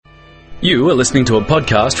You are listening to a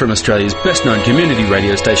podcast from Australia's best-known community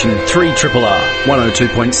radio station, 3RRR,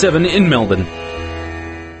 102.7 in Melbourne.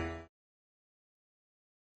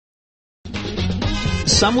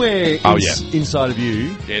 Somewhere inside of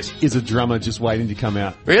you is a drummer just waiting to come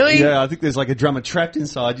out. Really? Yeah, I think there's like a drummer trapped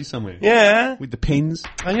inside you somewhere. Yeah. With the pens.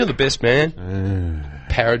 Oh, you're the best, man.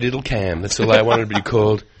 Paradiddle Cam. That's the way I wanted to be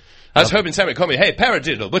called. I was hoping somebody called me, hey,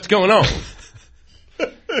 Paradiddle, what's going on?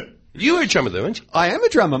 You were a drummer though, weren't you? I am a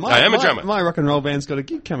drummer. I am a drummer. My rock and roll band's got a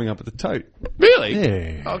gig coming up at the Tote. Really?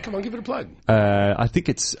 Yeah. Oh, come on, give it a plug. I think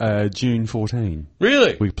it's June 14.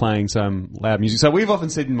 Really? We're playing some loud music. So we've often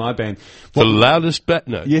said in my band... The loudest band?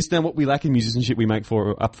 No. Yes, now what we lack in musicianship we make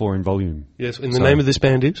up for in volume. Yes, and the name of this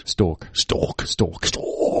band is? Stork.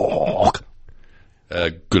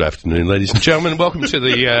 Good afternoon, ladies and gentlemen. Welcome to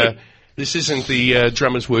the... This isn't the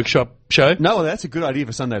Drummers Workshop show? No, well, that's a good idea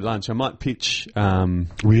for Sunday lunch. I might pitch...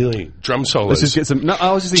 Really? Drum solos? Let's just get some... No,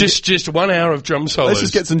 I was just thinking... Just 1 hour of drum solos? Let's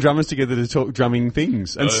just get some drummers together to talk drumming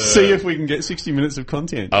things and see if we can get 60 minutes of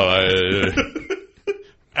content. How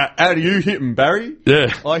do you hit them, Barry?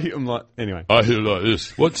 Yeah. I hit them like... Anyway. I hit it like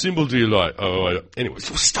this. What symbol do you like? Anyway,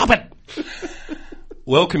 stop it!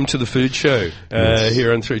 Welcome to the food show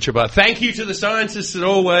here on 3RRR. Thank you to the scientists as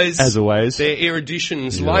always. Their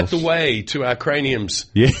eruditions light the way to our craniums.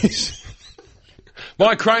 Yes.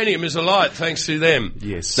 My cranium is alight thanks to them.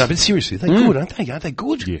 Yes. No, but seriously, they're good, aren't they? Aren't they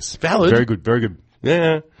good? Yes. Valid. Very good, very good.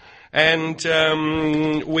 Yeah. And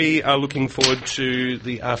we are looking forward to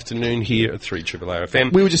the afternoon here at 3RRR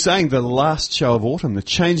FM. We were just saying the last show of autumn, the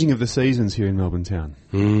changing of the seasons here in Melbourne town.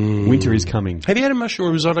 Winter is coming. Have you had a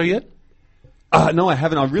mushroom risotto yet? No, I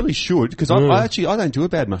haven't. I really should, because I don't do a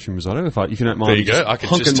bad mushroom risotto, if you don't mind. There you go. I can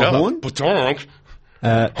just tell.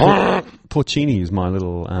 Porcini is my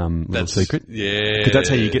little secret. Yeah. Because that's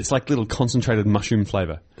how you get, it's like little concentrated mushroom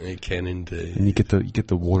flavour. You can indeed. And you get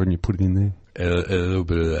the water and you put it in there. A little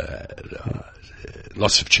bit of that.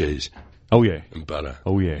 Lots of cheese. Oh, yeah. And butter.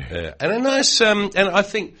 Oh, yeah. And a nice, and I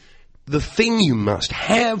think the thing you must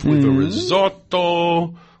have with a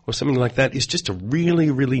risotto or something like that is just a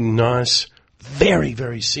really, really nice, very,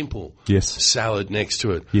 very simple salad next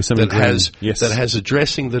to it. Yes, that has a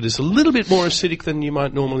dressing that is a little bit more acidic than you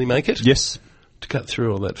might normally make it. Yes. To cut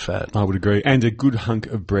through all that fat. I would agree. And a good hunk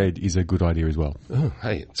of bread is a good idea as well. Oh,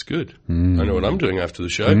 hey, it's good. I know what I'm doing after the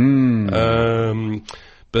show.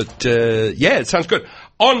 It sounds good.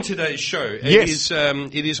 On today's show,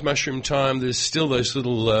 it is mushroom time. There's still those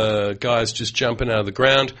little guys just jumping out of the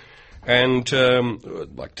ground. And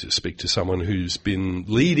I'd like to speak to someone who's been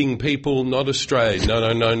leading people not astray. No.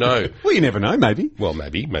 Well, you never know, maybe. Well,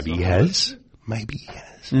 maybe he has. Maybe he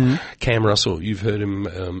has. Cam Russell, you've heard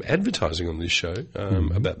him advertising on this show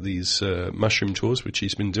about these mushroom tours, which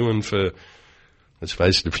he's been doing for, let's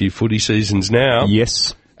face it, a few footy seasons now.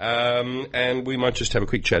 Yes. And we might just have a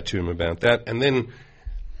quick chat to him about that. And then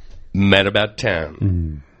Mad About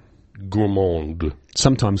Town. Gourmand.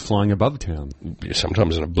 Sometimes flying above town. Yeah,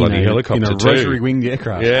 sometimes in a bloody helicopter too. In a rotary-winged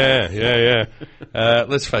aircraft. Yeah.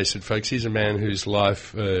 Let's face it, folks, he's a man whose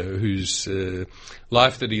life that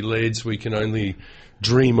he leads we can only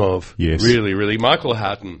dream of. Yes. Really, really. Michael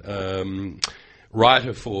Harton,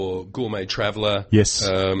 writer for Gourmet Traveller. Yes.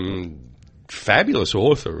 Fabulous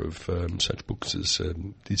author of such books as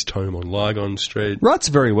his tome on Lygon Street. Writes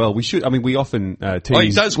very well. We should. I mean, we often tease.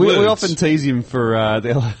 He does we words. often tease him for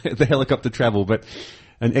the helicopter travel, but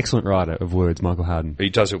an excellent writer of words, Michael Harden. He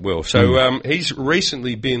does it well. So he's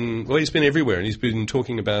recently been. Well, he's been everywhere, and he's been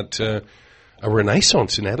talking about a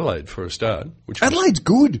renaissance in Adelaide for a start. Adelaide's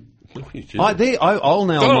good. I'll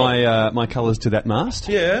nail my colours to that mast.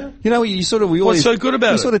 Yeah. You know, we always... What's so good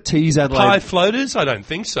about it? We sort of tease Adelaide... Pie floaters? I don't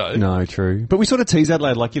think so. No, true. But we sort of tease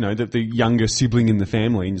Adelaide like, the younger sibling in the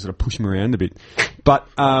family and you sort of push them around a bit. But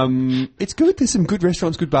it's good. There's some good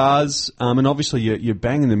restaurants, good bars, and obviously you're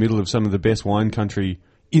bang in the middle of some of the best wine country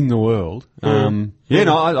in the world.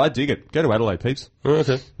 I dig it. Go to Adelaide, peeps.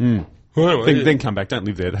 Okay. Well, then come back. Don't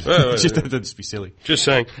live there. That'd just be silly. Just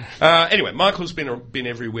saying. Anyway, Michael's been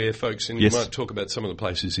everywhere, folks, and you might talk about some of the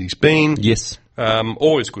places he's been. Yes.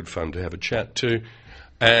 Always good fun to have a chat to.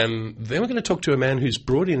 Then we're going to talk to a man who's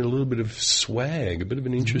brought in a little bit of swag, a bit of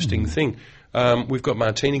an interesting thing. We've got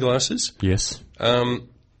martini glasses. Yes.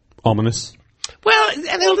 Ominous. Well, and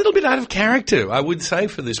they're a little bit out of character, I would say,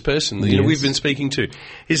 for this person that we've been speaking to.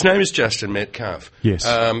 His name is Justin Metcalf. Yes.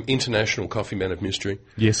 International Coffee Man of Mystery.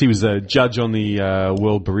 Yes, he was a judge on the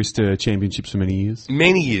World Barista Championships for many years.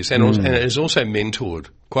 Many years, and has also mentored,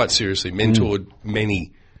 quite seriously,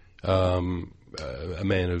 many, a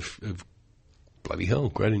man of bloody hell,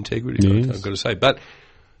 great integrity, I've got to say. But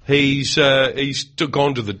He's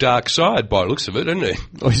gone to the dark side by the looks of it, hasn't he?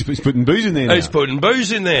 Oh, he's putting booze in there now. He's putting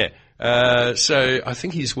booze in there. So I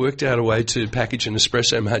think he's worked out a way to package an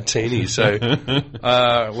espresso martini. So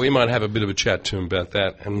we might have a bit of a chat to him about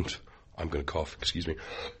that. And I'm going to cough, excuse me.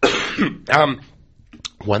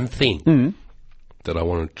 One thing that I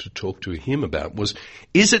wanted to talk to him about was,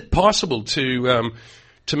 is it possible to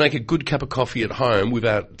make a good cup of coffee at home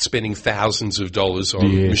without spending thousands of dollars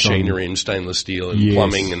on machinery and stainless steel and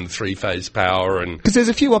plumbing and three-phase power? And because there's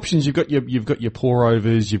a few options. You've got your pour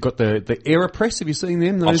overs. You've got the AeroPress. Have you seen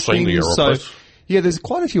them? Those I've seen the AeroPress. So, yeah, there's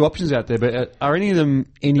quite a few options out there. But are any of them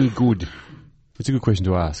any good? It's a good question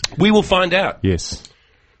to ask. We will find out. Yes.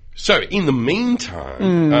 So, in the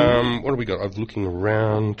meantime, what have we got? I'm looking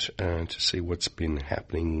around to see what's been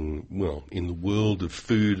happening, well, in the world of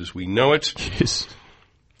food as we know it. Yes.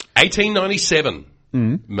 1897,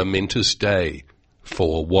 momentous day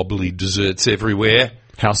for wobbly desserts everywhere.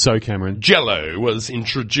 How so, Cameron? Jell-O was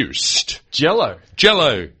introduced. Jell-O?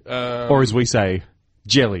 Jell-O. Or as we say,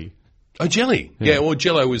 jelly. Oh, jelly. Yeah, well,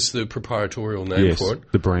 Jell-O was the proprietorial name for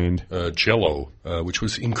it. The brand. Jell-O, which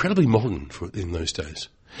was incredibly modern in those days,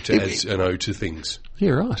 to add an O to things.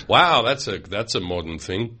 Yeah, right. Wow, that's a modern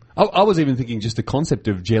thing. I was even thinking just the concept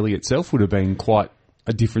of jelly itself would have been quite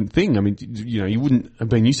a different thing. I mean, you know, you wouldn't have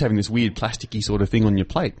been used to having this weird plasticky sort of thing on your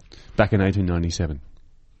plate back in 1897.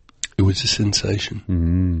 It was a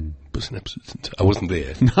sensation. It was an absolute sensation. I wasn't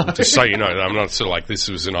there. No. Just so you know, I'm not sort of like this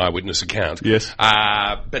was an eyewitness account. Yes.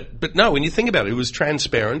 But no, when you think about it, it was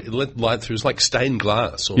transparent. It let light through. It was like stained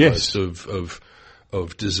glass almost of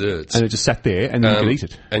desserts. And it just sat there and you could eat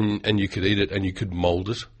it. And you could eat it and you could mould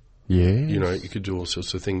it. Yeah. You know, you could do all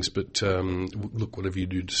sorts of things, but look, whatever you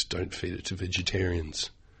do, just don't feed it to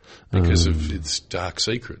vegetarians because of its dark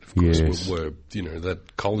secret, of course, where, you know,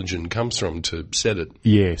 that collagen comes from to set it.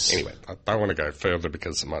 Yes. Anyway, I don't want to go further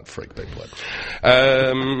because it might freak people out.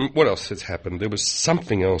 What else has happened? There was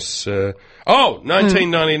something else.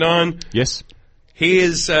 1999. Yes.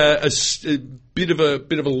 Here's a bit of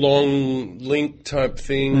a long link type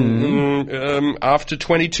thing. After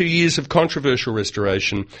 22 years of controversial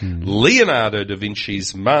restoration, Leonardo da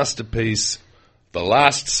Vinci's masterpiece, The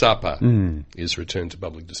Last Supper, is returned to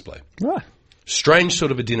public display. Right. Strange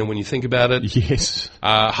sort of a dinner when you think about it. Yes.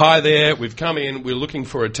 Hi there, we've come in, we're looking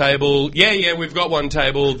for a table. Yeah, we've got one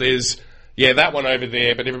table. There's that one over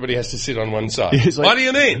there, but everybody has to sit on one side. Yeah, like, what do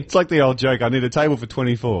you mean? It's like the old joke, I need a table for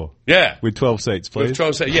 24. Yeah. With 12 seats, please. With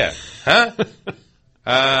 12 seats, yeah. Huh?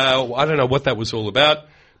 I don't know what that was all about,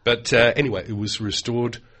 but anyway, it was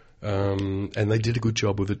restored, and they did a good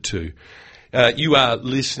job with it too. You are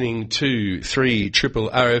listening to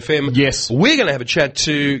 3RRR-FM. Yes. We're going to have a chat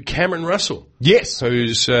to Cameron Russell. Yes.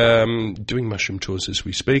 Who's doing mushroom tours as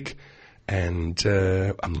we speak, and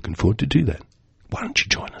I'm looking forward to do that. Why don't you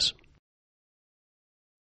join us?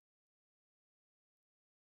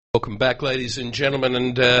 Welcome back, ladies and gentlemen,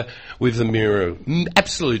 and with the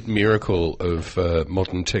absolute miracle of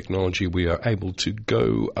modern technology, we are able to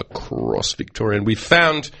go across Victoria, and we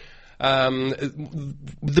found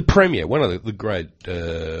the Premier, one of the great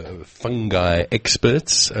fungi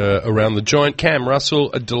experts around the joint, Cam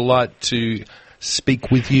Russell. A delight to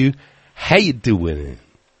speak with you. How you doing?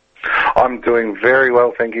 I'm doing very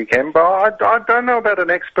well, thank you, Ken. But I don't know about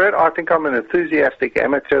an expert. I think I'm an enthusiastic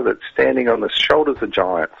amateur that's standing on the shoulders of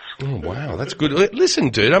giants. Oh, wow, that's good. Listen,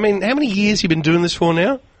 dude, I mean, how many years have you been doing this for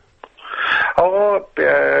now?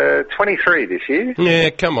 23 this year. Yeah,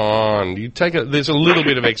 come on. There's a little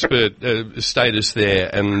bit of expert status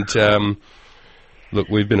there, and look,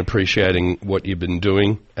 we've been appreciating what you've been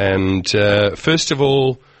doing. And first of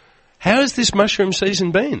all, how has this mushroom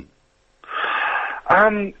season been?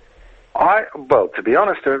 Well, to be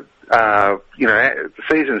honest, the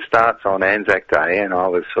season starts on Anzac Day, and I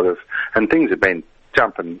was and things have been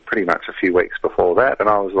jumping pretty much a few weeks before that, and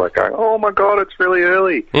I was like going, oh my God, it's really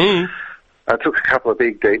early. I took a couple of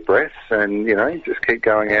big deep breaths and, just keep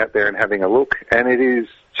going out there and having a look, and it is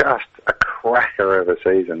just a cracker of a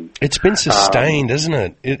season. It's been sustained, hasn't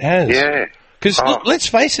it? It has. Yeah. Because let's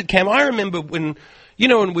face it, Cam, I remember when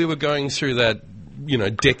we were going through that,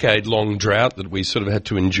 decade-long drought that we sort of had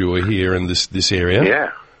to endure here in this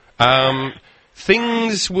area. Yeah.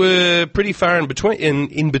 Things were pretty far in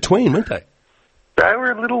between, weren't they? They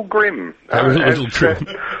were a little grim. They were a little grim.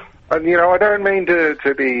 And, I don't mean to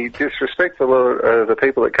be disrespectful of the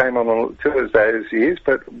people that came on the tours those years,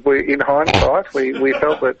 but in hindsight, we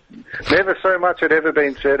felt that never so much had ever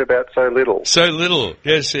been said about so little. So little,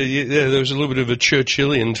 yes. There was a little bit of a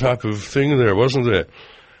Churchillian type of thing there, wasn't there?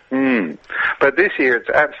 But this year, it's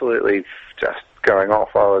absolutely just going off.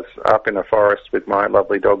 I was up in a forest with my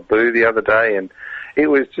lovely dog Boo the other day, and it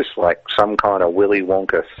was just like some kind of Willy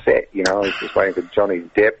Wonka set, you know. I was just waiting for Johnny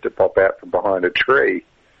Depp to pop out from behind a tree.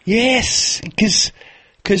 Yes, because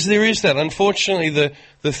there is that. Unfortunately,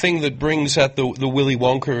 the thing that brings out the Willy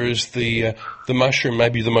Wonka is the mushroom,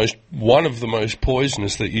 maybe one of the most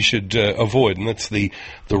poisonous that you should avoid, and that's the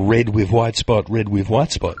red with white spot.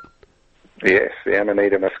 Yes, the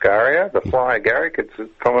Amanita muscaria, the fly agaric, it's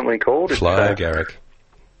commonly called. Fly agaric.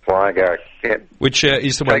 Fly agaric, yeah. Which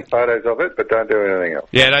is the one... Take photos of it, but don't do anything else.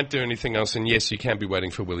 Yeah, don't do anything else, and yes, you can be waiting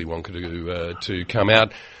for Willy Wonka to come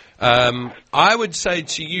out. I would say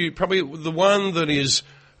to you, probably the one that is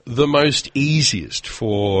the most easiest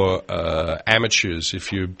for amateurs,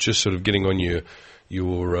 if you're just sort of getting on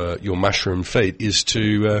your mushroom feet, is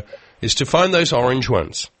to find those orange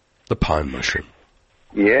ones, the pine mushroom.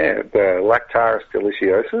 Yeah, the Lactaris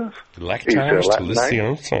deliciosa. Lactaris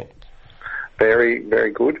deliciosa. Very,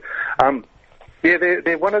 very good. Yeah,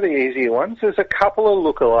 they're one of the easier ones. There's a couple of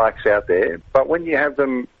lookalikes out there, but when you have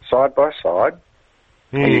them side by side,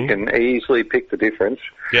 you can easily pick the difference.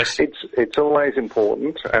 Yes. It's always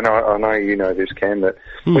important, and I know you know this, Cam, that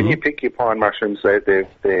when you pick your pine mushrooms, they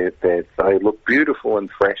look beautiful and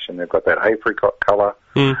fresh, and they've got that apricot colour,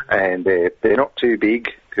 and they're not too big,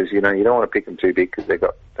 because, you know, you don't want to pick them too big because they've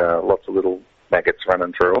got lots of little maggots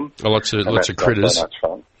running through them. Oh, lots of critters. So much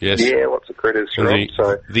fun. Yes. Yeah, lots of critters through them.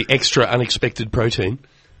 So the extra unexpected protein.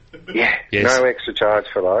 Yeah, yes. No extra charge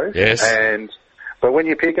for those. Yes. But when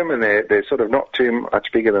you pick them and they're sort of not too much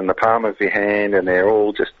bigger than the palm of your hand, and they're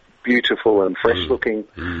all just beautiful and fresh looking,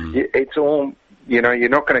 it's all, you know, you're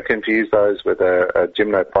not going to confuse those with a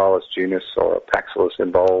Gymnopilus junus or a Paxillus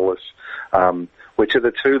involus, which are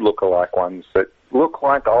the two lookalike ones that look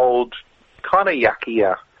like old, kind of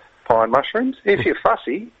yuckier pine mushrooms. If you're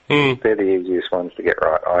fussy, they're the easiest ones to get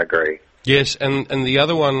right, I agree. Yes, and the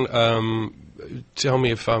other one, tell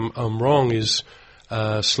me if I'm wrong, is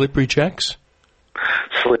slippery jacks?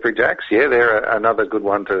 Slippery jacks, yeah, they're another good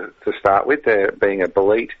one to start with. They're being a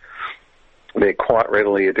bolete. They're quite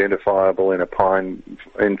readily identifiable in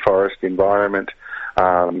a forest environment.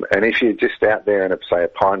 And if you're just out there in, say, a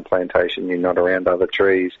pine plantation, you're not around other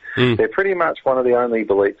trees, they're pretty much one of the only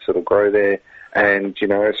boletes that'll grow there. And, you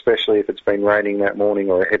know, especially if it's been raining that morning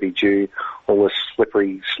or a heavy dew, all the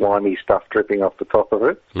slippery, slimy stuff dripping off the top of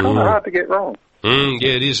it, it's kind of hard to get wrong.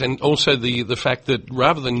 Yeah, it is. And also the fact that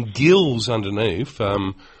rather than gills underneath,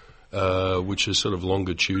 which is sort of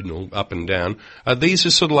longitudinal, up and down, these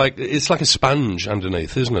are sort of like, it's like a sponge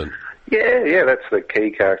underneath, isn't it? Yeah, that's the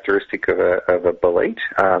key characteristic of a bolete.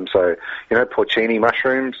 So, you know, porcini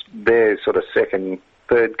mushrooms, they're sort of second,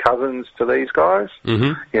 third cousins to these guys.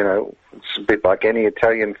 You know, it's a bit like any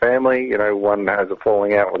Italian family. You know, one has a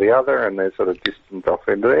falling out with the other, and they're sort of distant off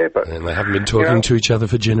into there. And they haven't been talking to each other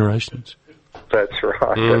for generations. That's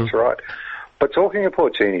right, that's right. But talking of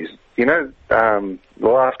porcinis, you know, the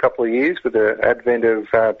last couple of years with the advent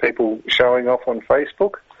of people showing off on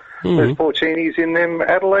Facebook, there's porcinis in them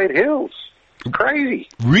Adelaide Hills. Crazy.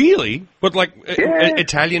 Really? What, like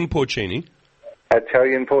Italian porcini?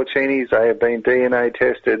 Italian porcinis, they have been DNA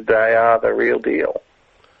tested. They are the real deal.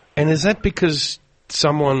 And is that because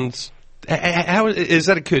someone's... How is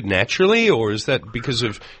that occurred naturally, or is that because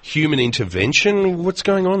of human intervention? What's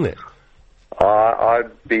going on there?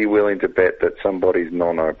 I'd be willing to bet that somebody's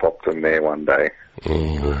nono popped them there one day.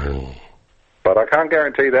 But I can't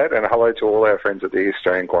guarantee that, and hello to all our friends at the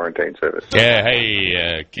Australian Quarantine Service. Yeah,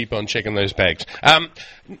 hey, keep on checking those bags.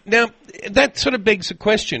 Now, that sort of begs a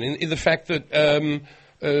question in the fact that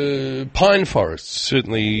pine forests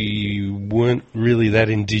certainly weren't really that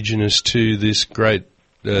indigenous to this great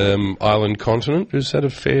island continent. Is that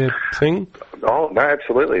a fair thing? Oh, no,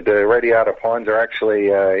 absolutely. The radiata pines are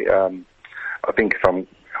actually, I think if I'm...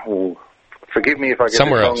 forgive me if I get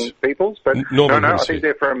somewhere this wrong, else. Peoples, but I think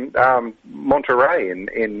they're from Monterey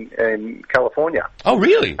in California. Oh,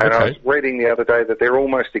 really? And okay. I was reading the other day that they're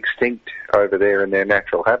almost extinct over there in their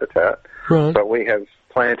natural habitat. Right. But we have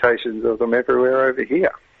plantations of them everywhere over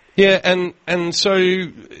here. Yeah, and so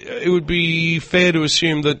it would be fair to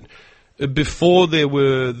assume that before there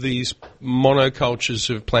were these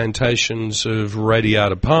monocultures of plantations of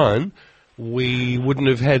radiata pine, we wouldn't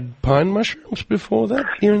have had pine mushrooms before that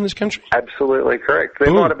here in this country? Absolutely correct.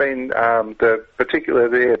 There might have been the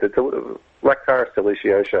Lactaris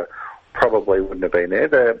deliciosa probably wouldn't have been there.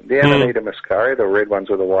 The Amanita muscaria, the red ones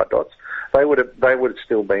with the white dots, they would have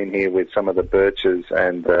still been here with some of the birches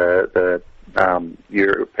and the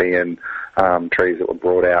European trees that were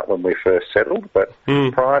brought out when we first settled. But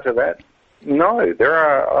prior to that, no, there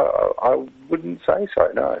are. I wouldn't say so.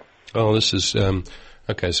 No. Oh, this is.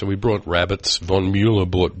 Okay, so we brought rabbits. Von Mueller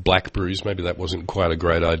bought blackberries. Maybe that wasn't quite a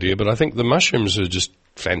great idea, but I think the mushrooms are just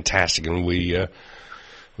fantastic, and we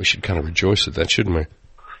should kind of rejoice at that, shouldn't we?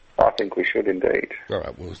 I think we should indeed. All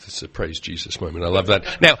right, well, this is a praise Jesus moment. I love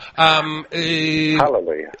that. Now,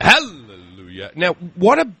 Hallelujah. Hallelujah. Now,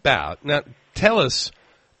 what about, now, tell us,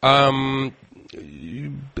 the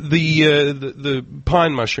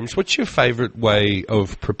pine mushrooms, what's your favourite way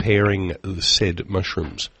of preparing the said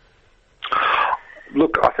mushrooms?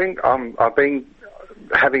 Look, I think I've been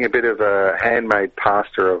having a bit of a handmade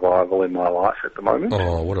pasta revival in my life at the moment.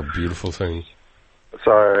 Oh, what a beautiful thing.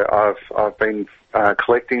 So I've been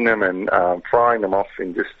collecting them and frying them off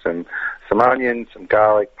in just some onions, some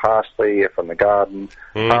garlic, parsley from the garden,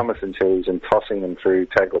 parmesan cheese, and tossing them through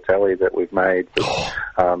tagliatelle that we've made with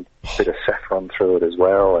a bit of saffron through it as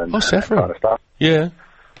well, and saffron. that kind of stuff. Yeah.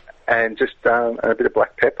 And just a bit of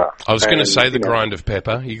black pepper. I was going to say the grind of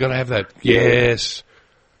pepper. You've got to have that. Yes.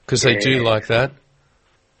 Because they do like that.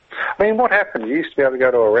 I mean, what happened? You used to be able to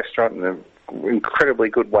go to a restaurant and an incredibly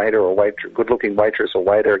good waiter or good-looking waitress or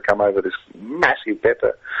waiter would come over this massive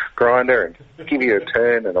pepper grinder and give you a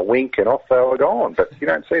turn and a wink and off they were gone. But you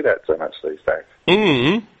don't see that so much these days.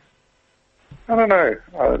 Mm-hmm. I don't know.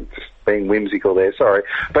 I'm just being whimsical there, sorry.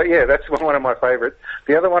 But yeah, that's one of my favourites.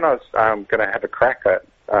 The other one I was going to have a crack at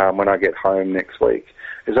when I get home next week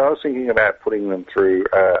is I was thinking about putting them through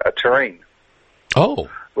a terrine. Oh.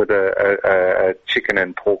 With a chicken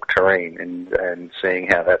and pork terrine and seeing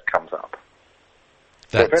how that comes up.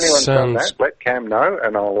 So if anyone's done that, let Cam know,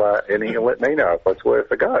 and he'll let me know if it's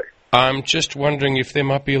worth a go. I'm just wondering if there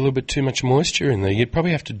might be a little bit too much moisture in there. You'd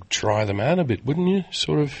probably have to dry them out a bit, wouldn't you?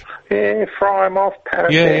 Sort of. Yeah, fry them off,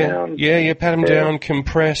 pat them down. Yeah, pat them down,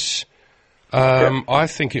 compress. I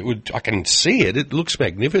think it would. I can see it. It looks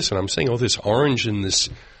magnificent. I'm seeing all this orange in this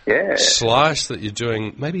slice that you're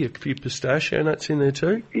doing. Maybe a few pistachio nuts in there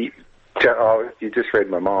too. You just read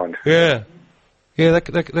my mind. Yeah, that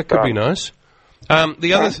could be nice.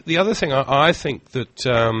 The other thing I think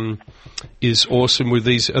that is awesome with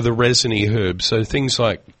these are the resiny herbs. So things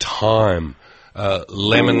like thyme,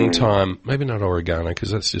 lemon thyme, maybe not oregano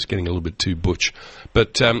because that's just getting a little bit too butch.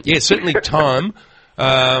 But certainly thyme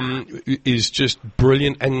is just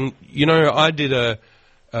brilliant. And you know, I did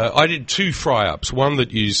two fry-ups. One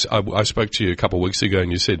that I spoke to you a couple of weeks ago,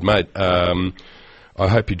 and you said, mate, I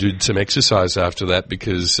hope you did some exercise after that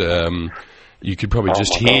because you could probably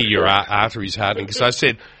just hear your arteries hardening. Because I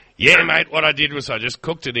said, yeah, mate, what I did was I just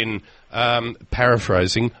cooked it in,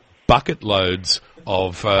 paraphrasing, bucket loads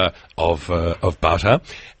of butter.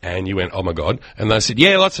 And you went, oh, my God. And I said,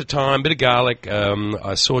 yeah, lots of thyme, bit of garlic.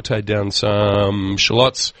 I sauteed down some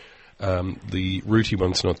shallots. The rooty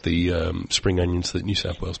ones, not the spring onions that New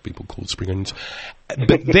South Wales people call spring onions.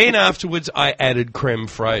 But then afterwards I added creme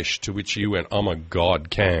fraiche, to which you went, oh, my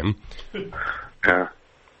God, Cam. Yeah.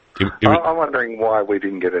 I'm wondering why we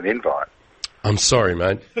didn't get an invite. I'm sorry,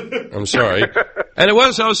 mate. I'm sorry. And I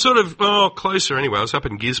was sort of closer anyway. I was up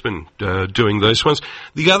in Gisborne doing those ones.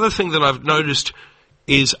 The other thing that I've noticed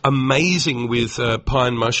is amazing with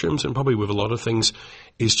pine mushrooms, and probably with a lot of things,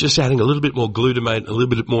 is just adding a little bit more glutamate, a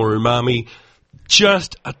little bit more umami,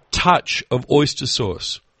 just a touch of oyster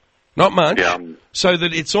sauce. Not much, so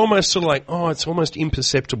that it's almost sort of like, it's almost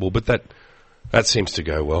imperceptible, but that seems to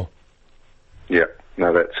go well. Yeah.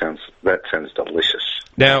 No, that sounds delicious.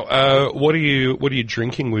 Now, what are you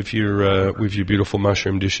drinking with your beautiful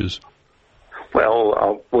mushroom dishes?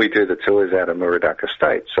 Well, we do the tours out of Murray-Dark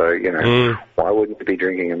Estate, so why wouldn't you be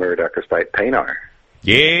drinking a Murray-Dark Estate Pinot?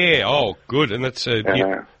 Yeah, good, and that's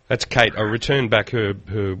that's Kate. I returned back her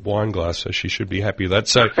wine glass, so she should be happy with that.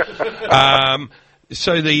 So,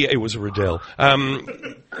 it was a Riddell.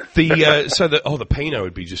 The Pinot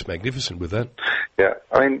would be just magnificent with that. Yeah,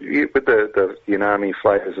 I mean, with the umami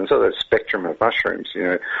flavours and sort of the spectrum of mushrooms,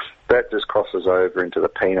 that just crosses over into the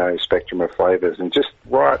Pinot spectrum of flavours, and just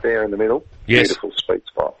right there in the middle, beautiful sweet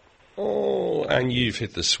spot. Oh, and you've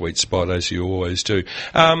hit the sweet spot, as you always do.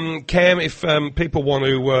 Cam, if people want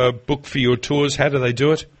to book for your tours, how do they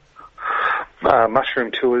do it?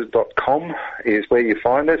 Mushroomtours.com is where you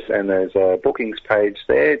find us, and there's a bookings page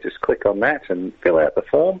there. Just click on that and fill out the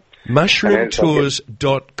form.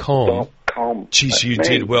 Mushroomtours.com. Jeez, you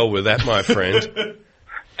did well with that, my friend.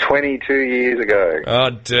 22 years ago. Oh,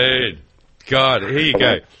 dude. God, here you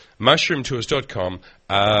go. Mushroomtours.com.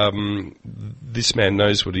 This man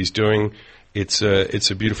knows what he's doing. It's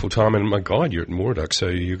a beautiful time, and my God, you're at Moorduck, so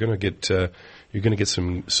you're going to get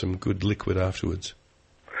some good liquid afterwards.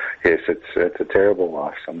 Yes, it's a terrible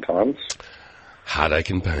life sometimes. Heartache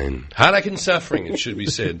and pain. Heartache and suffering, it should be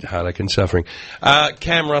said. Heartache and suffering.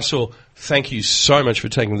 Cam Russell, thank you so much for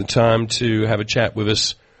taking the time to have a chat with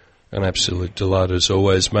us. An absolute delight as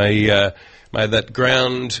always. May that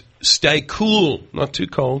ground stay cool, not too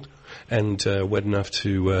cold, and wet enough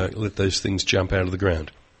to let those things jump out of the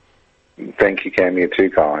ground. Thank you, Cam. You're too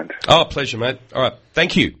kind. Oh, pleasure, mate. All right.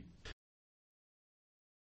 Thank you.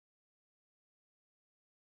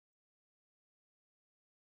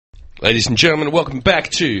 Ladies and gentlemen, welcome back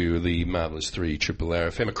to the Marvellous 3 Triple R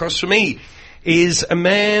FM. Across from me is a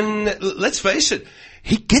man, let's face it,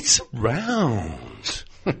 he gets around.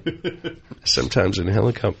 Sometimes in a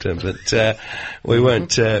helicopter, but we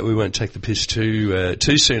won't take the piss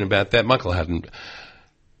too soon about that. Michael Hutton,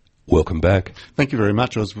 welcome back. Thank you very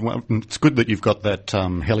much. It's good that you've got that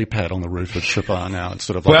helipad on the roof of Triple R now. It's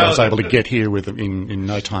sort of like I was able to get here with in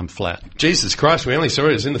no time flat. Jesus Christ, we only saw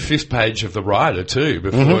it was in the 5th page of the Rider too.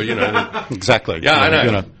 Before Exactly. Yeah, I know.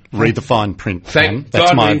 You're gonna read the fine print. That's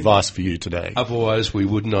God my advice for you today. Otherwise, we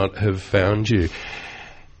would not have found you.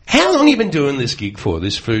 How long have you been doing this gig for,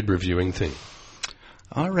 this food reviewing thing?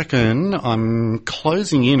 I reckon I'm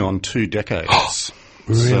closing in on 2 decades.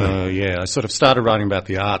 Really? So, yeah, I sort of started writing about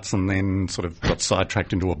the arts and then sort of got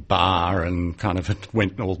sidetracked into a bar and kind of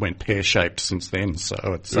went pear-shaped since then. So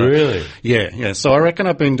it's really? Yeah. So I reckon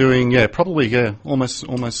I've been doing, probably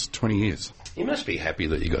almost 20 years. You must be happy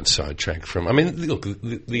that you got sidetracked from... I mean, look,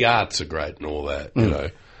 the arts are great and all that, you know.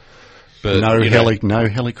 But, no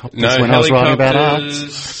helicopters when I was writing about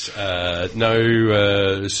arts.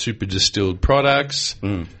 No super distilled products.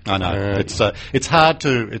 I know it's hard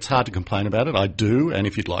to complain about it. I do, and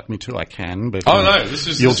if you'd like me to, I can. But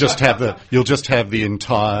you'll just have the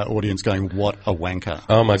entire audience going, "What a wanker!"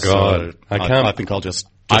 Oh my god! So I think I'll just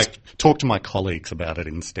talk to my colleagues about it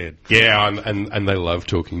instead. Yeah, and they love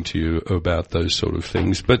talking to you about those sort of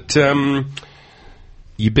things, but.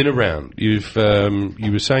 You've been around. You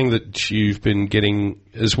were saying that you've been getting,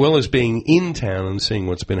 as well as being in town and seeing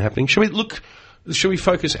what's been happening. Shall we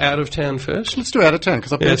focus out of town first? Let's do out of town,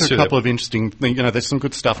 because I've been to a couple of interesting things. You know, there's some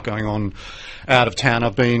good stuff going on out of town.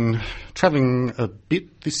 I've been travelling a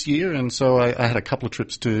bit this year, and so I had a couple of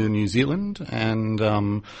trips to New Zealand, and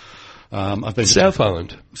I've been South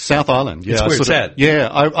Island. South Island, yeah. That's where it's at. Yeah,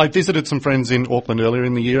 I visited some friends in Auckland earlier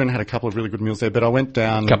in the year and had a couple of really good meals there, but I went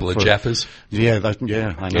down... A couple of Jaffas. Yeah,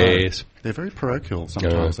 I know. Yes. They're very parochial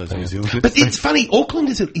sometimes, those New Zealanders. But it's funny, Auckland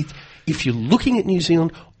is... If you're looking at New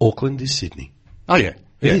Zealand, Auckland is Sydney. Oh, yeah.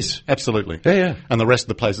 It is. Absolutely. Yeah. And the rest of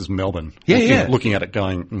the place is Melbourne. Looking at it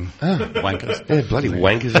going, wankers. Yeah, bloody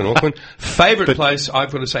wankers in Auckland. Favourite place,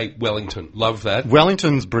 I've got to say, Wellington. Love that.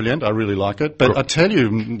 Wellington's brilliant. I really like it. But I tell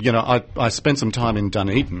you, I spent some time in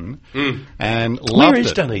Dunedin and loved it. Where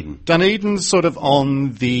is Dunedin? Dunedin's sort of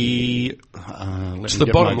on the... it's the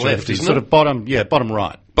bottom left, isn't it? Sort of bottom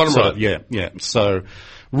right. Bottom right. Yeah. So...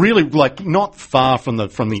 really, like, not far from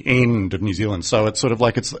the end of New Zealand. So it's sort of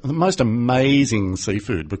like, it's the most amazing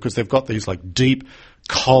seafood because they've got these, like, deep,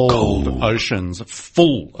 cold oceans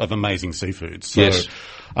full of amazing seafood. So, yes.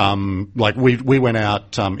 Like, we went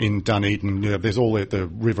out in Dunedin, there's all the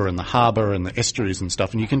river and the harbour and the estuaries and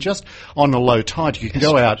stuff, and you can just, on a low tide, you can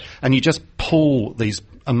go out and you just pull these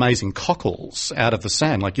amazing cockles out of the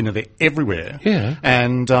sand, like, they're everywhere. Yeah.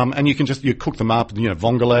 And you can just, you cook them up,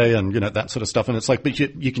 vongole and, that sort of stuff, and it's like, but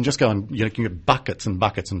you can just go and, you can get buckets and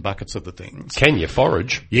buckets and buckets of the things. Can you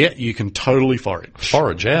forage? Yeah, you can totally forage.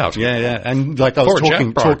 Forage out. Yeah. And like I was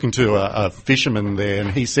talking to a fisherman there,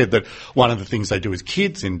 and he said that one of the things they do as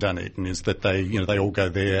kids in Dunedin is that they all go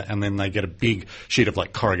there and then they get a big sheet of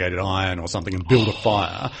like corrugated iron or something and build a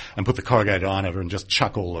fire and put the corrugated iron over and just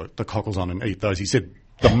chuck all the cockles on and eat those. He said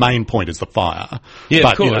the main point is the fire. Yeah,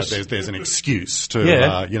 but, of course. There's an excuse to,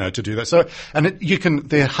 to do that. So, and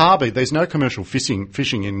their harbour, there's no commercial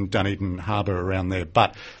fishing in Dunedin Harbour around there,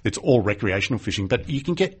 but it's all recreational fishing. But you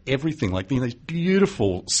can get everything, like, these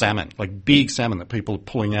beautiful salmon, like big salmon that people are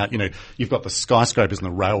pulling out. You've got the skyscrapers and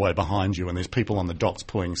the railway behind you, and there's people on the docks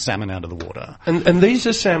pulling salmon out of the water. And these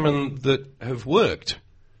are salmon that have worked.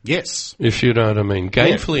 Yes. If you know what I mean.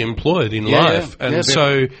 Gainfully employed in life. And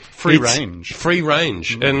so... Free range.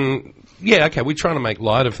 Mm-hmm. And, we're trying to make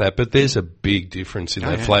light of that, but there's a big difference in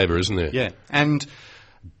their flavour, isn't there? Yeah. And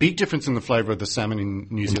big difference in the flavour of the salmon in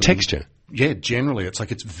New Zealand. Texture. Yeah, generally. It's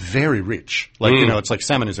like, it's very rich. Like, it's like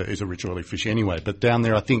salmon is a rich oily fish anyway, but down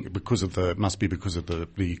there I think because of the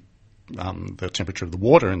the temperature of the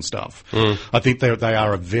water and stuff. I think they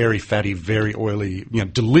are a very fatty, very oily,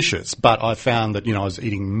 delicious. But I found that I was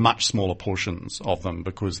eating much smaller portions of them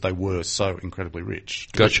because they were so incredibly rich.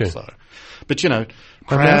 Gotcha. So. But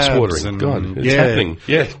crabs watering. and God, it's happening.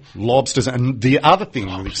 Yeah, lobsters. And the other thing,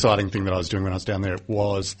 the exciting thing that I was doing when I was down there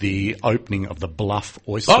was the opening of the Bluff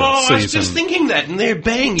oyster season. I was just thinking that, and there,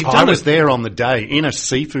 bang, you've done I was there on the day in a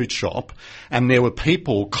seafood shop, and there were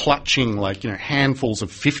people clutching handfuls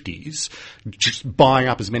of 50s, just buying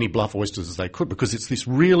up as many Bluff oysters as they could because it's this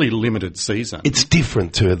really limited season. It's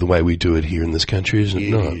different to the way we do it here in this country, isn't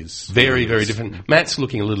it? It is. Very, very different. Matt's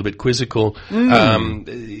looking a little bit quizzical.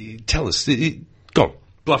 Tell us. Go on.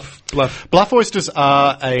 Bluff. Bluff oysters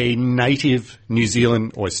are a native New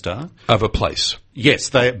Zealand oyster. Of a place. Yes,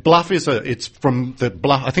 Bluff it's from the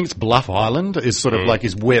Bluff, I think it's Bluff Island is sort of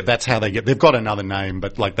is where, that's how they get, they've got another name,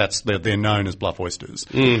 but they're known as Bluff oysters.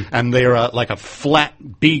 And they're a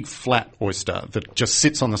big flat oyster that just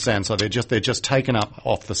sits on the sand, so they're just taken up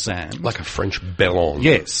off the sand. Like a French bellon.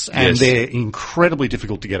 Yes, and they're incredibly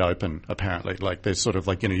difficult to get open, apparently. They're sort of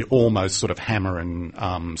you almost sort of hammer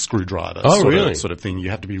and screwdriver sort of thing. You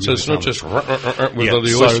have to be really So it's not just with the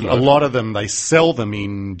so oyster. a lot of them, they sell them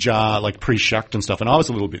in jar, pre-shucked and stuff, and I was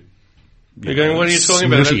a little bit You're going, what are you talking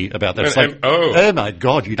about? Snooty about that. It's oh my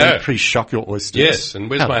God, you don't pre-shock your oysters. Yes, and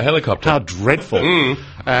where's my helicopter? How dreadful.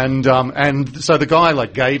 And so the guy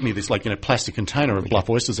gave me this plastic container of Bluff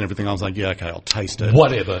oysters and everything. I was like, yeah, okay, I'll taste it.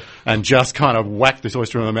 Whatever. And just kind of whacked this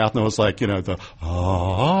oyster in my mouth, and I was like, Really?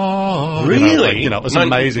 It was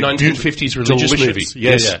amazing. 1950s religious movie.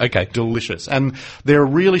 Yes. Yeah. Okay. Delicious. And they're a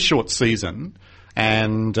really short season.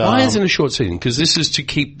 And why isn't it a short season? Because this is to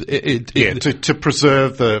keep to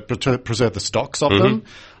preserve the stocks of them.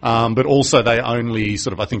 But also they only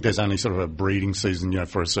I think there's only sort of a breeding season,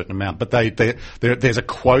 for a certain amount. But there's a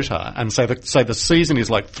quota, and so the season is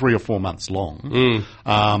 3 or 4 months long.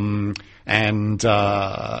 And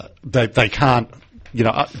they can't.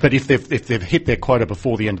 But if they've hit their quota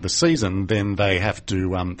before the end of the season, then they have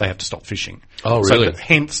to stop fishing. Oh, really? So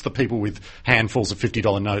hence the people with handfuls of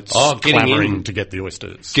 $50 notes clamouring to get the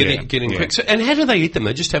oysters. Getting quick. So, and how do they eat them?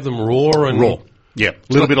 They just have them raw. Yeah,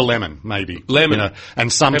 a little bit of lemon, maybe. Lemon,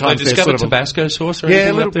 and sometimes have they discovered Tabasco sauce or anything?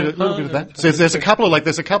 Yeah, a little bit of that. So there's a couple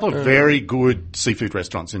of very good seafood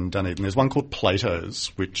restaurants in Dunedin. There's one called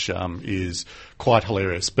Plato's, which is quite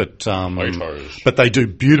hilarious, but they do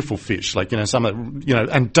beautiful fish,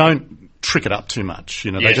 and don't trick it up too much.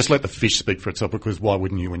 They just let the fish speak for itself, because why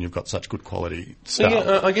wouldn't you when you've got such good quality stuff?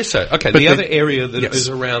 Yeah, I guess so. Okay, the other area that is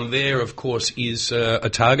around there, of course, is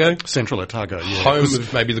Otago. Central Otago, yeah. Home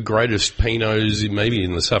of maybe the greatest Pinots maybe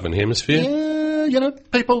in the Southern Hemisphere. Yeah,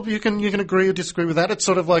 people, you can agree or disagree with that. It's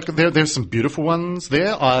sort of there's some beautiful ones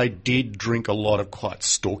there. I did drink a lot of quite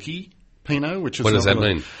stalky Pinot, which is what does that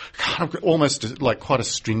mean? Kind of almost quite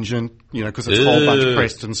astringent, because it's a whole bunch of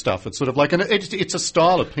pressed and stuff. It's sort of it's a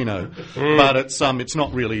style of Pinot, but it's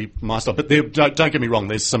not really my style. But don't get me wrong,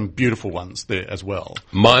 there's some beautiful ones there as well.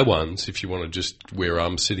 My ones, if you want to just where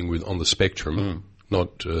I'm sitting on the spectrum.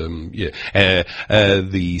 Not, the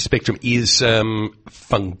spectrum is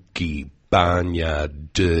funky,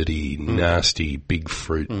 barnyard, dirty, nasty, big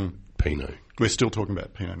fruit Pinot. We're still talking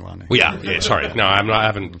about Pinot Noir now. We are, yeah, sorry. No, I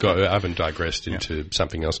haven't digressed into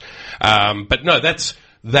something else. But no, that's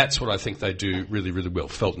what I think they do really, really well.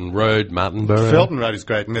 Felton Road, Martinborough. Felton Road is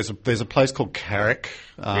great, and there's a place called Carrick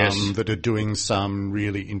that are doing some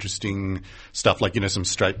really interesting stuff, some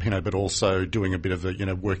straight Pinot, but also doing a bit of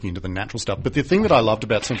working into the natural stuff. But the thing that I loved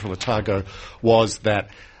about Central Otago was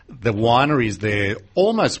that the wineries there,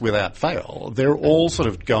 almost without fail, they're all sort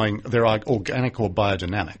of they're organic or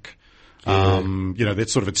biodynamic.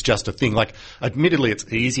 It's just a thing. Admittedly, it's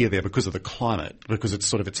easier there because of the climate, because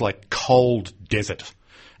it's like cold desert.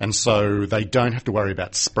 And so they don't have to worry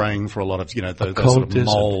about spraying for a lot of, those sort of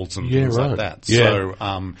molds and things like that. Yeah.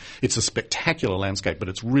 So, it's a spectacular landscape, but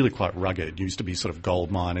it's really quite rugged. It used to be sort of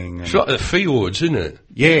gold mining. It's like the fjords, isn't it?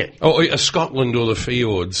 Yeah. Oh, Scotland or the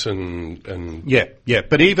fjords and... Yeah.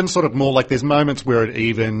 But even sort of more there's moments where it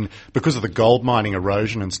even, because of the gold mining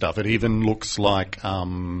erosion and stuff, it even looks like,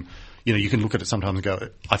 you can look at it sometimes and go,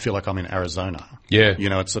 I feel like I'm in Arizona. Yeah.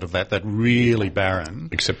 It's sort of that really barren.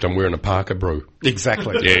 Except I'm wearing a Parker brew.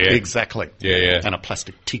 Exactly. Yeah. Exactly. Yeah. And a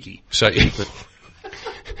plastic tiki. So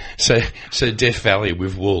Death Valley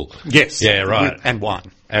with wool. Yes. Yeah, right. And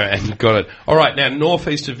wine. And got it. All right, now,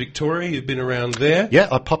 northeast of Victoria, you've been around there? Yeah,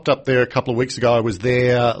 I popped up there a couple of weeks ago. I was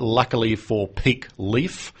there, luckily, for peak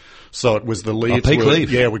leaf. So it was the leaves. Peak leaf?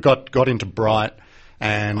 Yeah, we got into Bright,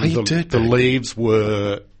 and the leaves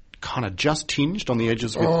were kind of just tinged on the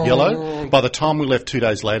edges with yellow. By the time we left 2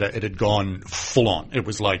 days later, it had gone full on. It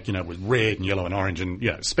was like, it was red and yellow and orange and,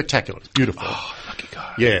 spectacular. It's beautiful. Oh, lucky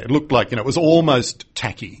guy. Yeah, it looked like, it was almost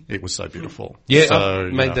tacky. It was so beautiful. Yeah, so,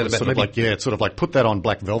 I made that about it's sort of like put that on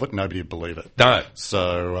black velvet, nobody would believe it. No.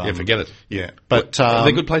 So, forget it. Yeah. But, are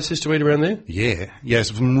there good places to eat around there? Yeah,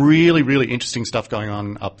 some really, really interesting stuff going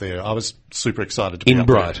on up there. I was super excited to be In up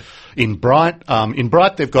Bright. there. In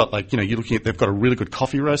Bright, they've got they've got a really good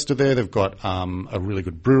coffee roaster there. They've got a really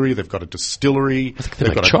good brewery. They've got a distillery.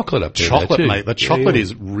 They've got chocolate up there. Chocolate, too. mate. The chocolate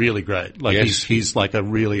is really great. Like he's like a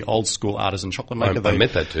really old school artisan chocolate maker. I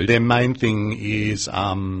met that dude. Their main thing is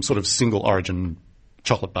sort of single origin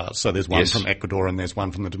chocolate bars. So there's one from Ecuador and there's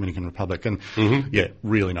one from the Dominican Republic, and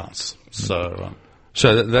really nice. So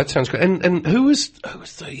that sounds great. And who was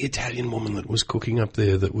the Italian woman that was cooking up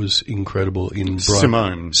there that was incredible in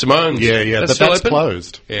Bright? Simone. Yeah. That's But that's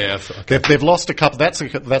closed. Yeah. Okay. They've lost a couple. That's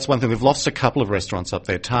one thing. They've lost a couple of restaurants up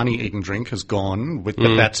there. Tani Eat and Drink has gone, but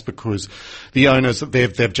that's because the owners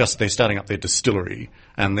they're starting up their distillery,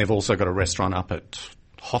 and they've also got a restaurant up at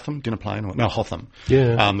Hotham, Hotham.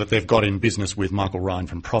 Yeah. That they've got in business with Michael Ryan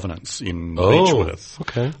from Provenance in Oh, Beechworth.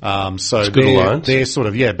 okay. So they're sort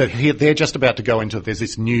of, but they're just about to go into, there's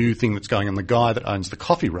this new thing that's going on. The guy that owns the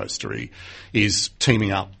coffee roastery is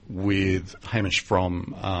teaming up with Hamish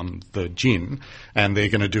from the gin, and they're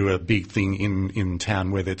going to do a big thing in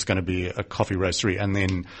town where there's going to be a coffee roastery, and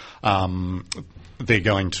then they're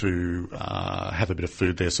going to have a bit of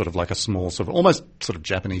food there, sort of like a small, sort of almost sort of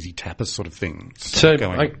Japanesey tapas sort of thing. So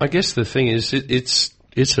I guess the thing is,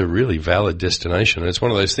 it's a really valid destination. It's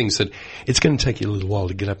one of those things that it's going to take you a little while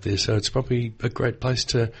to get up there, so it's probably a great place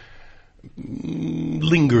to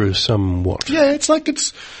linger somewhat. Yeah, it's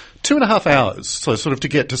 2.5 hours, so sort of to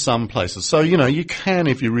get to some places. So, you can,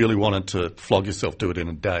 if you really wanted to flog yourself, do it in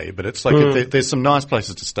a day. But it's like there's some nice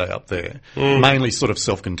places to stay up there, mainly sort of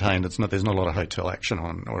self-contained. There's not a lot of hotel action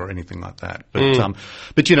on or anything like that.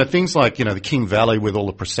 But things like the King Valley with all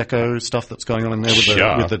the Prosecco stuff that's going on in there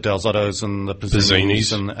with the Del Zottos and the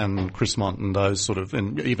Pizzinis and Chrismont and those sort of,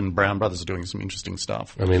 and even Brown Brothers are doing some interesting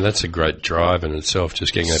stuff. I mean, that's a great drive in itself.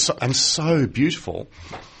 Just getting and so beautiful.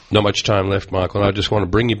 Not much time left, Michael, and I just want to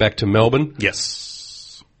bring you back to Melbourne.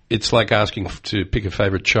 Yes. It's like asking to pick a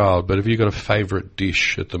favourite child, but have you got a favourite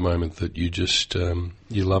dish at the moment that you just,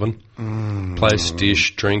 you're loving? Place,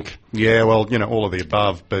 dish, drink? Yeah, well, all of the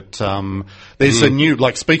above, but there's a new,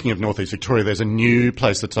 speaking of North East Victoria, there's a new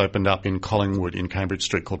place that's opened up in Collingwood in Cambridge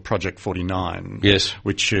Street called Project 49. Yes.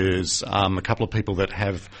 Which is a couple of people that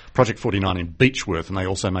have Project 49 in Beechworth, and they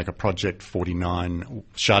also make a Project 49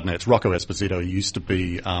 Chardonnay. It's Rocco Esposito. He used to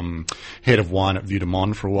be head of wine at Vue de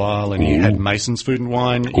Monde for a while, and he had Mason's Food and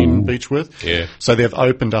Wine in Beechworth. Yeah. So they've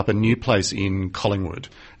opened up a new place in Collingwood,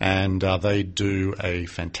 and they do a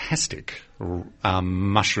fantastic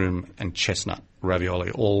mushroom and chestnut ravioli.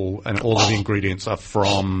 All of the ingredients are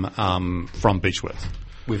from Beechworth.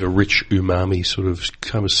 With a rich umami sort of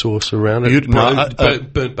kind of sauce around it.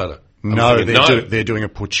 Burnt butter. They're doing a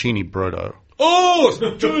porcini brodo. Oh,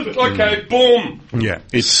 okay, boom. Yeah,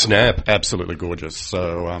 it's snap. Absolutely gorgeous.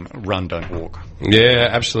 So run, don't walk. Yeah,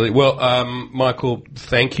 absolutely. Well, Michael,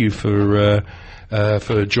 thank you for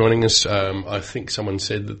joining us. I think someone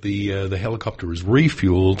said that the helicopter is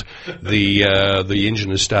refueled, the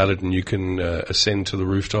engine has started, and you can ascend to the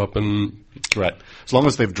rooftop. And great, as long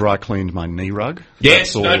as they've dry cleaned my knee rug.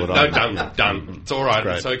 Yes, done. It's all right.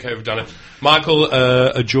 Great. It's okay. We've done it. Michael,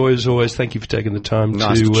 a joy as always. Thank you for taking the time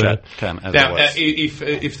to chat, Cam. As now, always.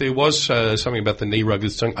 If there was something about the knee rug,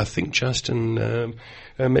 I think Justin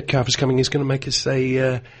Metcalf is coming. He's going to make us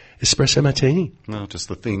a espresso martini. No, just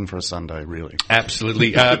the thing for a Sunday, really.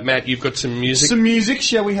 Absolutely. Matt, you've got some music? Some music.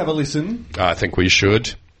 Shall we have a listen? I think we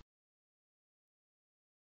should.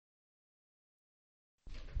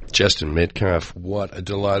 Justin Metcalf, what a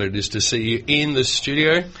delight it is to see you in the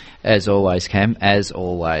studio. As always, Cam, as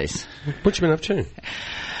always. What you been up to?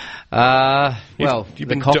 You've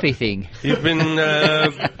the coffee thing. You've been...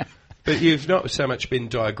 but you've not so much been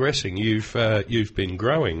digressing. You've been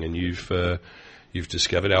growing, and you've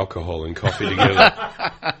discovered alcohol and coffee together.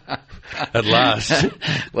 At last.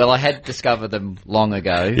 Well, I had discovered them long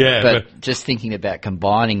ago. Yeah, but just thinking about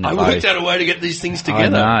combining them. I worked out a way to get these things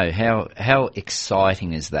together. I know. How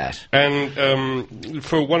exciting is that? And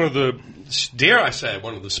for one of the, dare I say,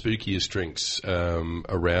 one of the spookiest drinks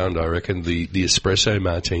around, I reckon, the espresso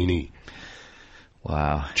martini.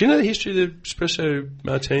 Wow. Do you know the history of the espresso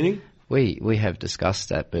martini? We have discussed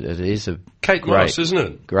that, but it is a Kate Moss, isn't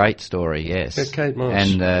it? Great story, yes. Yeah, Kate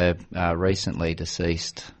Moss. And recently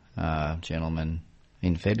deceased gentleman,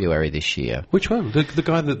 in February this year. Which one? The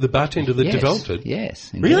guy, the bartender that developed it?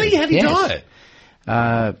 Yes. Really? How did he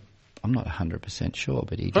die? I'm not 100% sure,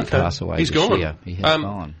 but he did pass away this year. He has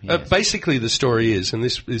gone. Yes. Basically, the story is, and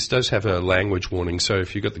this does have a language warning, so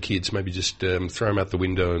if you've got the kids, maybe just throw them out the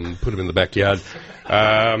window and put them in the backyard.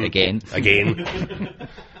 Again.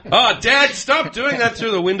 Oh, Dad, stop doing that through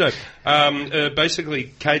the window.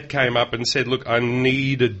 Basically, Kate came up and said, look, I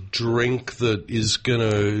need a drink that is going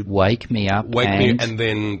to... Wake me up and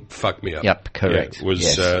then fuck me up. Yep, correct. Yeah,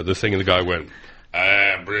 was the thing, and the guy went...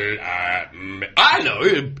 I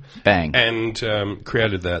know. Bang. And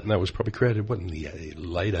created that, and that was probably created, in the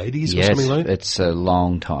late 80s or something like that? It's a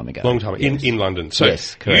long time ago. In London. So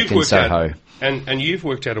yes, correct, in Soho. And you've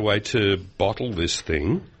worked out a way to bottle this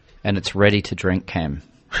thing. And it's ready to drink, Cam.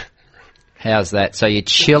 How's that? So you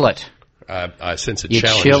chill it. I sense a you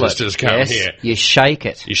challenge chill has just come here. You shake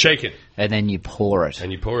it. And then you pour it.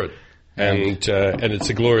 And it's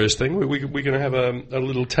a glorious thing. We're going to have a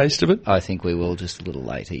little taste of it? I think we will just a little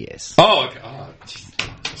later, yes. Oh, okay.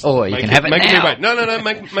 Or you can have it now. Me wait. No,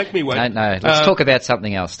 make me wait. No. Let's talk about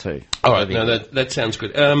something else too. All right, that sounds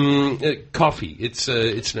good. Coffee. It's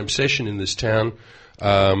an obsession in this town.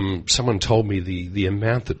 Someone told me the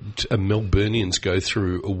amount that Melburnians go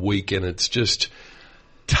through a week, and it's just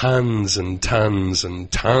tons and tons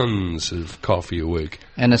and tons of coffee a week.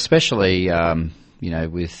 And especially,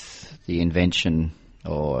 with the invention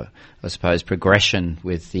or I suppose progression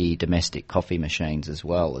with the domestic coffee machines as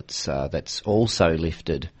well. It's that's also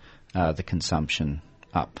lifted the consumption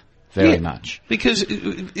up very much. Because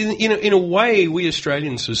in a way, we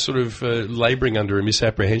Australians are sort of labouring under a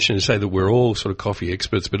misapprehension to say that we're all sort of coffee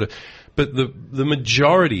experts, but the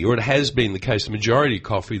majority, or it has been the case, the majority of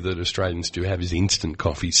coffee that Australians do have is instant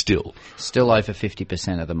coffee still. Still over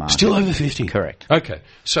 50% of the market. Still over 50? Correct. Okay.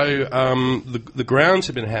 So the grounds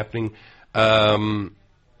have been happening.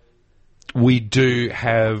 We do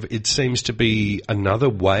have, it seems to be another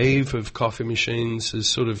wave of coffee machines has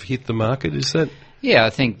sort of hit the market, is that? Yeah,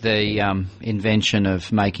 I think the invention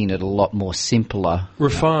of making it a lot more simpler.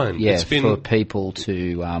 Refined. For people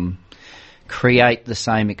to create the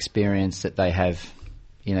same experience that they have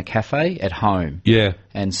in a cafe at home. Yeah.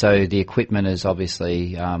 And so the equipment has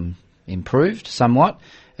obviously improved somewhat.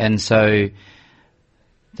 And so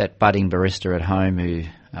that budding barista at home who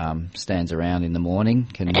stands around in the morning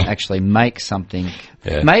can actually make something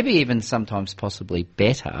maybe even sometimes possibly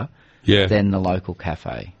better than the local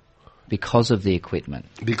cafe because of the equipment.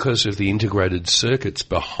 Because of the integrated circuits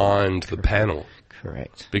behind the panel.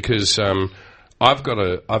 Correct. Because I've got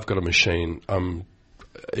a machine.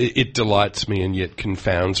 It delights me and yet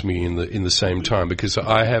confounds me in the same time, because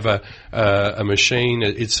I have a machine.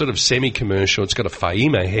 It's sort of semi-commercial. It's got a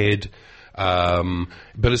Faima head.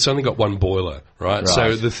 But it's only got one boiler, right?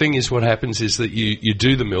 So the thing is, what happens is that you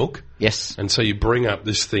do the milk. Yes. And so you bring up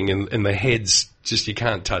this thing and the head's just, you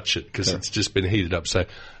can't touch it because it's just been heated up. So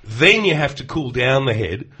then you have to cool down the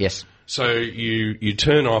head. Yes. So you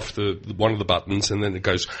turn off one of the buttons and then it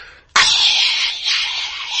goes,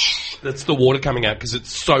 that's the water coming out because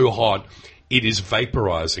it's so hot. It is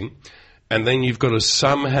vaporizing. And then you've got to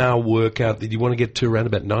somehow work out that you want to get to around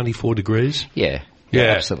about 94 degrees. Yeah.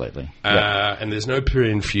 Yeah, absolutely. And there's no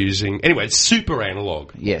pre-infusing. Anyway, it's super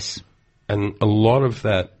analog. Yes. And a lot of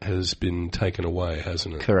that has been taken away,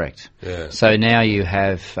 hasn't it? Correct. Yeah. So now you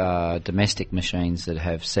have domestic machines that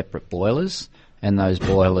have separate boilers, and those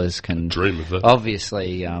boilers can dream of that.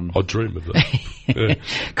 Obviously I'll dream of that.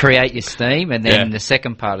 create your steam, and then the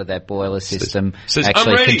second part of that boiler system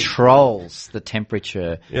actually controls the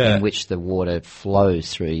temperature in which the water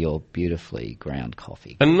flows through your beautifully ground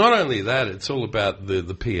coffee. And not only that, it's all about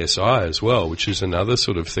the PSI as well, which is another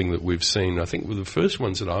sort of thing that we've seen. I think the first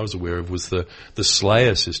ones that I was aware of was the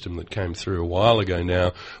Slayer system that came through a while ago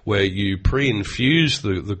now, where you pre-infuse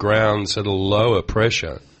the grounds at a lower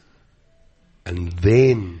pressure. And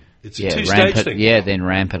then it's a two-stage thing. Yeah, then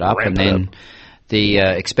ramp it up. The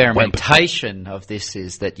experimentation of this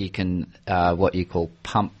is that you can, what you call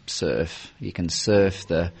pump surf. You can surf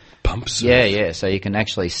the... Pump surf? Yeah. So you can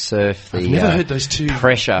actually surf the I've never heard those two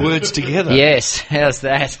pressure. Words together. Yes, how's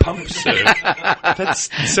that? Pump surf. That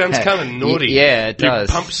sounds kind of naughty. Yeah, it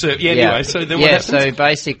does. Pump surf. Yeah, anyway, so then what happens? So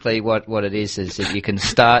basically what it is that you can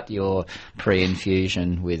start your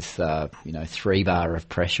pre-infusion with, 3 bar of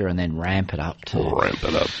pressure and then ramp it up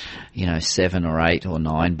to... 7 or 8 or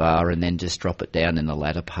 9 bar, and then just drop it down in the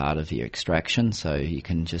latter part of your extraction. So you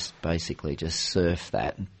can just basically just surf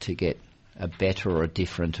that to get a better or a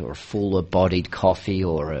different or a fuller-bodied coffee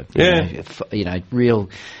or a real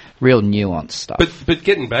nuanced stuff. But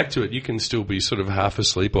getting back to it, you can still be sort of half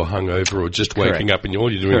asleep or hungover or just waking up, and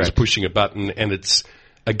all you're doing is pushing a button, and it's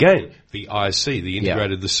again the IC, the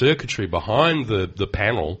integrated the circuitry behind the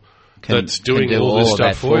panel that's doing all this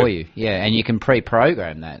stuff for you. Yeah, and you can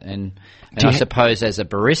pre-program that. And I suppose as a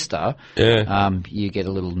barista, you get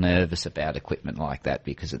a little nervous about equipment like that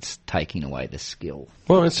because it's taking away the skill.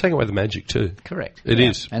 Well, it's taking away the magic too. Correct. It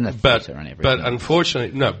is. And the filter and everything. But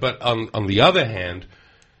unfortunately, no. But on the other hand,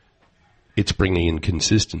 it's bringing in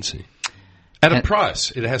consistency. At a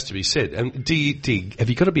price, it has to be said. And have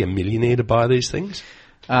you got to be a millionaire to buy these things?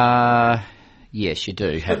 Yes, you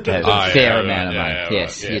do have to have a fair amount of money.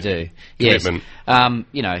 Yes, you do. Yes.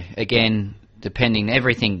 Again, depending,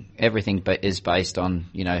 everything is based on,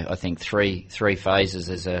 I think three phases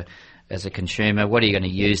as a consumer. What are you going to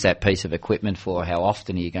use that piece of equipment for? How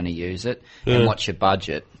often are you going to use it? And what's your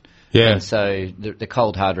budget? Yeah. And so the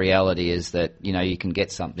cold hard reality is that, you can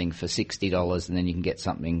get something for $60 and then you can get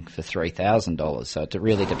something for $3,000. So it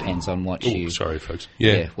really depends on what sorry, folks.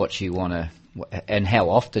 What you want to, and how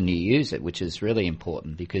often you use it, which is really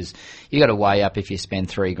important because you got to weigh up if you spend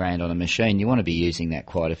 $3,000 on a machine, you want to be using that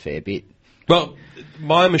quite a fair bit. Well,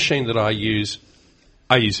 my machine that I use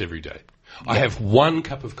every day. I have 1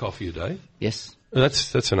 cup of coffee a day. Yes.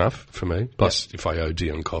 That's enough for me. Plus, if I OD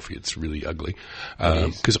on coffee, it's really ugly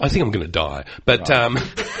because I think I'm going to die. But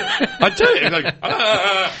I do.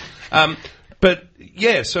 But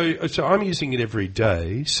yeah, so I'm using it every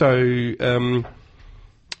day. So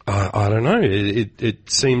I don't know.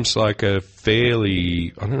 It seems like a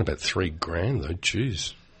fairly, I don't know, about $3,000 though.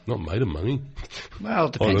 Jeez. Not made of money. Well,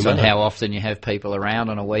 it depends on how often you have people around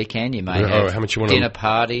on a weekend. You may have how much you want dinner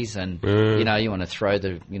parties and, you want to throw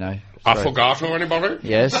the, Affogato, anybody?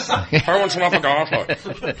 Yes. Who wants an affogato?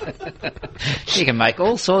 You can make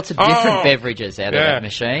all sorts of different beverages out of that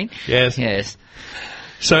machine. Yes. Yes.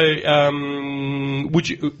 So,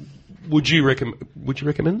 would you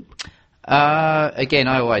recommend? Again,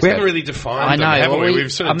 I always. We haven't really defined them, haven't we?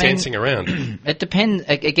 We've sort of dancing around. It depends.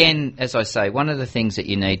 Again, as I say, one of the things that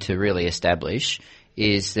you need to really establish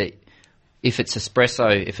is that if it's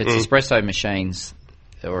espresso machines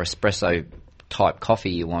or espresso type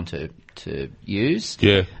coffee you want to use,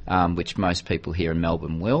 which most people here in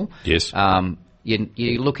Melbourne will. Yes.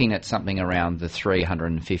 You're looking at something around the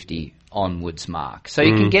 350 onwards mark, so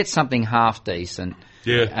you can get something half decent.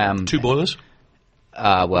 Yeah. 2 boilers.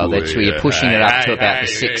 You're pushing it up to about the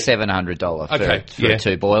 $600-700 for a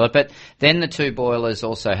 2-boiler. But then the 2 boilers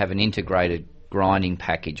also have an integrated grinding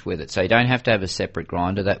package with it, so you don't have to have a separate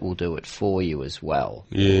grinder. That will do it for you as well.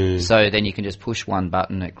 Yeah. So then you can just push one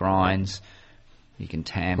button, it grinds. You can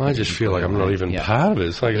tamper. I just feel like I'm not even part of it.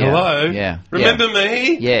 It's like, hello, remember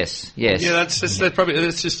me? Yes. Yeah, that's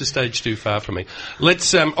just a stage too far for me.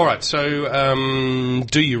 Let's all right. So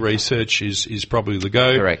do your research is probably the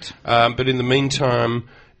go. Correct. But in the meantime,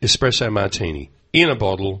 espresso martini in a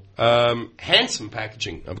bottle, handsome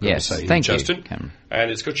packaging. I've got to say, thank Justin. you, Cameron.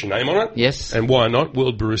 And it's got your name on it. Yes. And why not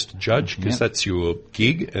World Barista Judge? Because that's your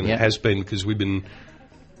gig, and it has been because we've been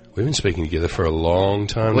speaking together for a long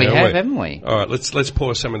time now. Haven't we? All right, let's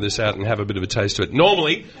pour some of this out and have a bit of a taste of it.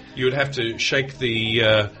 Normally, you would have to shake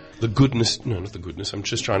the goodness. No, not the goodness. I'm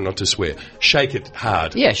just trying not to swear. Shake it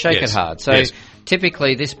hard. Yeah, shake it hard. So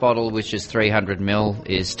typically this bottle, which is 300 ml,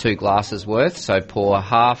 is 2 glasses worth. So pour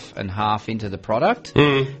half and half into the product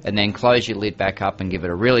and then close your lid back up and give it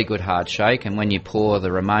a really good hard shake. And when you pour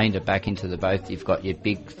the remainder back into the both, you've got your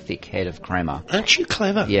big, thick head of crema. Aren't you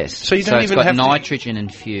clever? Yes. So you don't even have it's got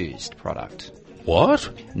nitrogen-infused product. What?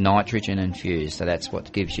 Nitrogen-infused. So that's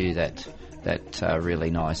what gives you that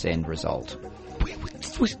really nice end result.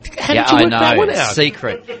 How did you work that one out?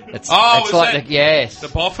 Secret. It's like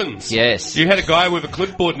the boffins. Yes. You had a guy with a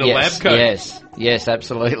clipboard and a lab coat. Yes,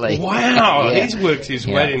 absolutely. Wow, he's worked his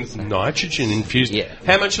way in nitrogen infused. Yeah.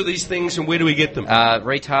 How much are these things and where do we get them?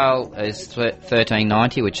 Retail is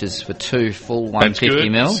 $13.90, which is for 2 full 150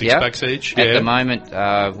 ml. $6 each. At the moment,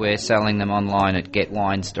 we're selling them online at Get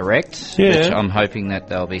Wines Direct, which I'm hoping that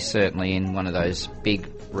they'll be certainly in one of those big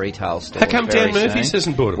retail stores. How come Dan Murphy's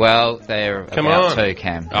hasn't bought them? Well, they're about to,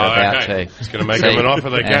 Cam. They're about to. It's going to make them an offer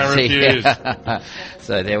they can't refuse.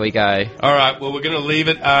 So there we go. All right, well, we're going to leave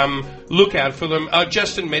it. Look out for them.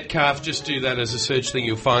 Justin Metcalf, just do that as a search thing.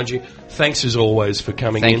 You'll find you. Thanks as always for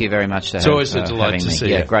coming in. Thank you very much. It's always a delight to see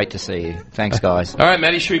you. Yeah, great to see you. Thanks, guys. All right,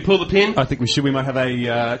 Matty, should we pull the pin? I think we should. We might have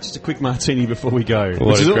just a quick martini before we go.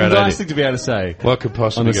 Which is a nice thing to be able to say. What could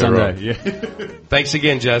possibly on a go Sunday? wrong? Yeah. Thanks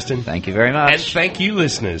again, Justin. Thank you very much. And thank you,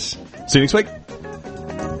 listeners. See you next week.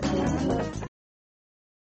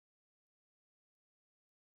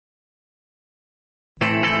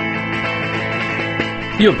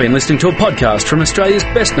 You have been listening to a podcast from Australia's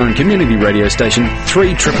best-known community radio station,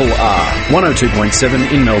 3RRR,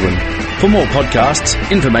 102.7 in Melbourne. For more podcasts,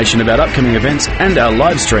 information about upcoming events and our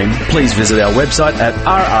live stream, please visit our website at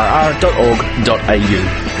rrr.org.au.